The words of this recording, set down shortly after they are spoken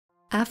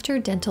After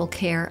dental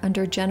care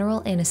under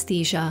general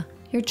anesthesia,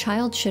 your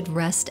child should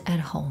rest at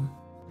home.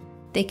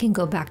 They can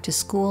go back to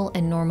school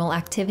and normal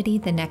activity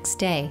the next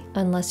day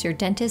unless your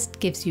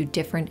dentist gives you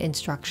different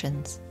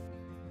instructions.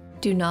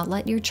 Do not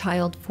let your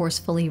child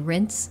forcefully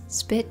rinse,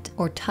 spit,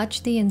 or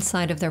touch the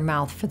inside of their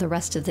mouth for the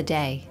rest of the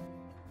day.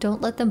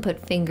 Don't let them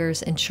put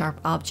fingers in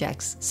sharp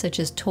objects such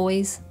as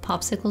toys,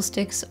 popsicle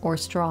sticks, or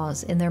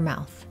straws in their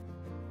mouth.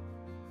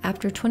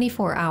 After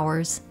 24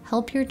 hours,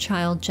 help your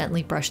child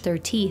gently brush their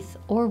teeth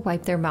or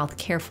wipe their mouth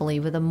carefully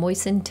with a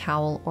moistened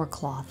towel or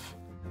cloth.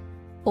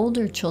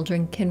 Older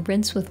children can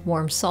rinse with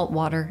warm salt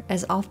water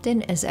as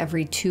often as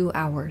every 2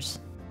 hours.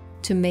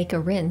 To make a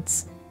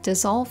rinse,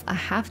 dissolve a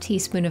half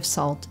teaspoon of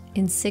salt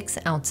in 6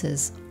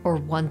 ounces or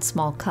 1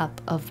 small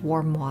cup of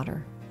warm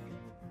water.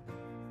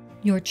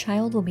 Your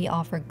child will be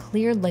offered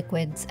clear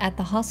liquids at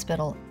the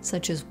hospital,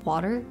 such as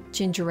water,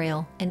 ginger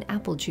ale, and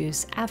apple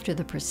juice after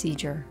the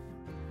procedure.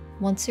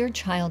 Once your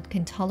child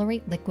can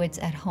tolerate liquids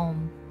at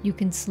home, you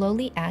can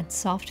slowly add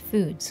soft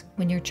foods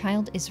when your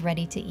child is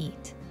ready to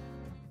eat.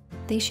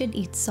 They should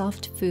eat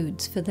soft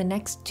foods for the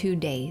next 2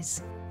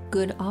 days.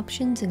 Good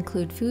options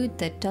include food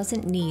that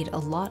doesn't need a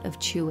lot of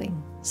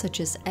chewing,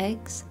 such as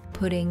eggs,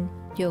 pudding,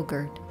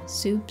 yogurt,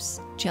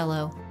 soups,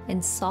 jello,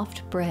 and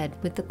soft bread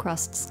with the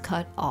crusts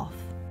cut off.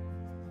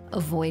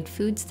 Avoid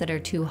foods that are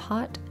too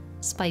hot,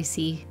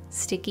 spicy,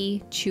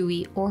 sticky,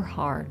 chewy, or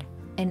hard,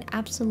 and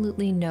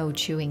absolutely no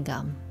chewing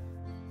gum.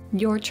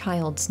 Your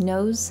child's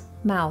nose,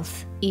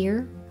 mouth,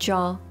 ear,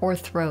 jaw, or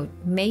throat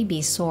may be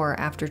sore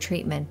after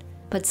treatment,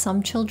 but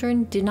some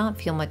children do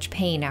not feel much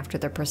pain after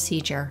the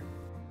procedure.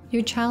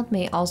 Your child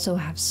may also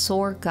have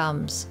sore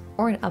gums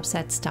or an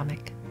upset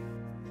stomach.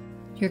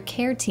 Your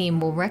care team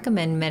will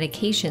recommend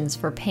medications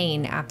for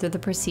pain after the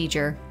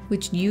procedure,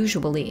 which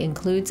usually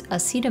includes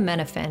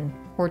acetaminophen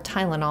or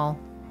Tylenol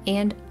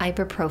and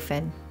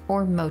ibuprofen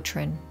or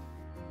Motrin.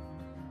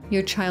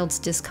 Your child's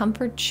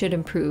discomfort should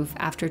improve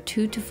after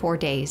 2 to 4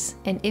 days,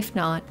 and if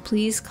not,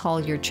 please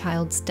call your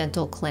child's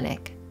dental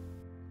clinic.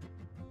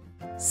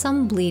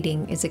 Some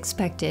bleeding is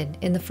expected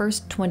in the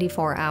first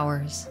 24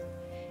 hours.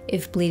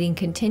 If bleeding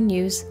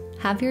continues,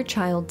 have your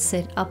child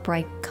sit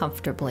upright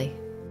comfortably.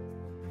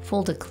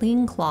 Fold a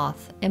clean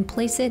cloth and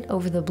place it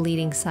over the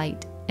bleeding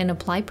site and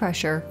apply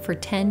pressure for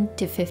 10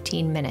 to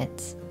 15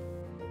 minutes.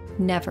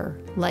 Never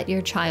let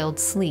your child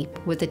sleep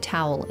with a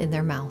towel in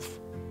their mouth.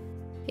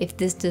 If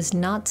this does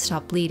not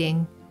stop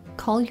bleeding,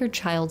 call your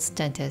child's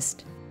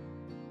dentist.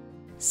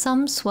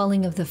 Some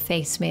swelling of the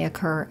face may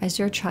occur as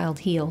your child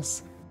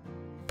heals.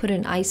 Put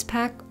an ice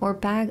pack or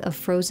bag of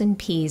frozen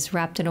peas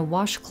wrapped in a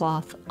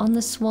washcloth on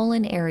the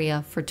swollen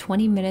area for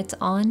 20 minutes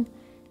on,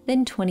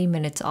 then 20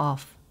 minutes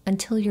off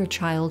until your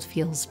child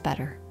feels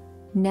better.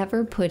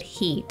 Never put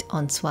heat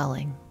on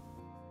swelling.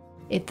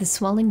 If the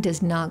swelling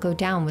does not go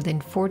down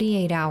within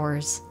 48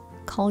 hours,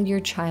 call your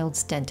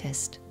child's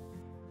dentist.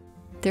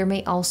 There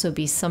may also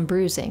be some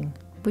bruising,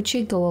 which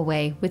should go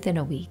away within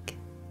a week.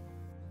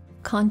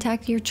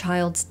 Contact your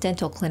child's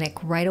dental clinic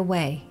right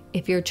away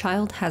if your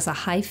child has a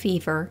high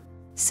fever,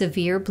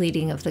 severe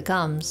bleeding of the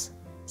gums,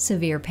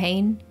 severe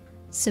pain,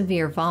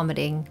 severe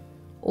vomiting,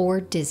 or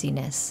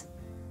dizziness.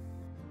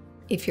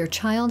 If your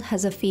child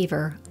has a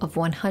fever of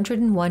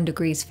 101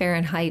 degrees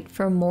Fahrenheit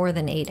for more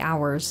than 8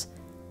 hours,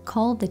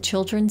 call the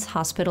Children's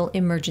Hospital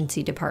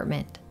Emergency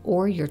Department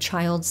or your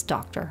child's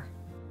doctor.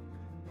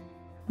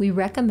 We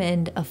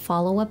recommend a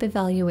follow-up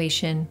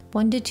evaluation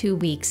 1 to 2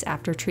 weeks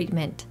after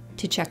treatment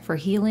to check for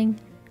healing,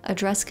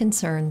 address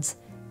concerns,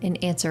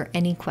 and answer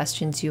any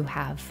questions you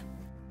have.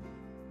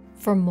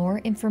 For more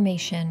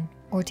information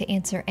or to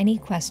answer any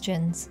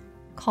questions,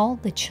 call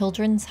the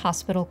Children's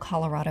Hospital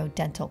Colorado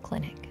Dental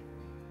Clinic.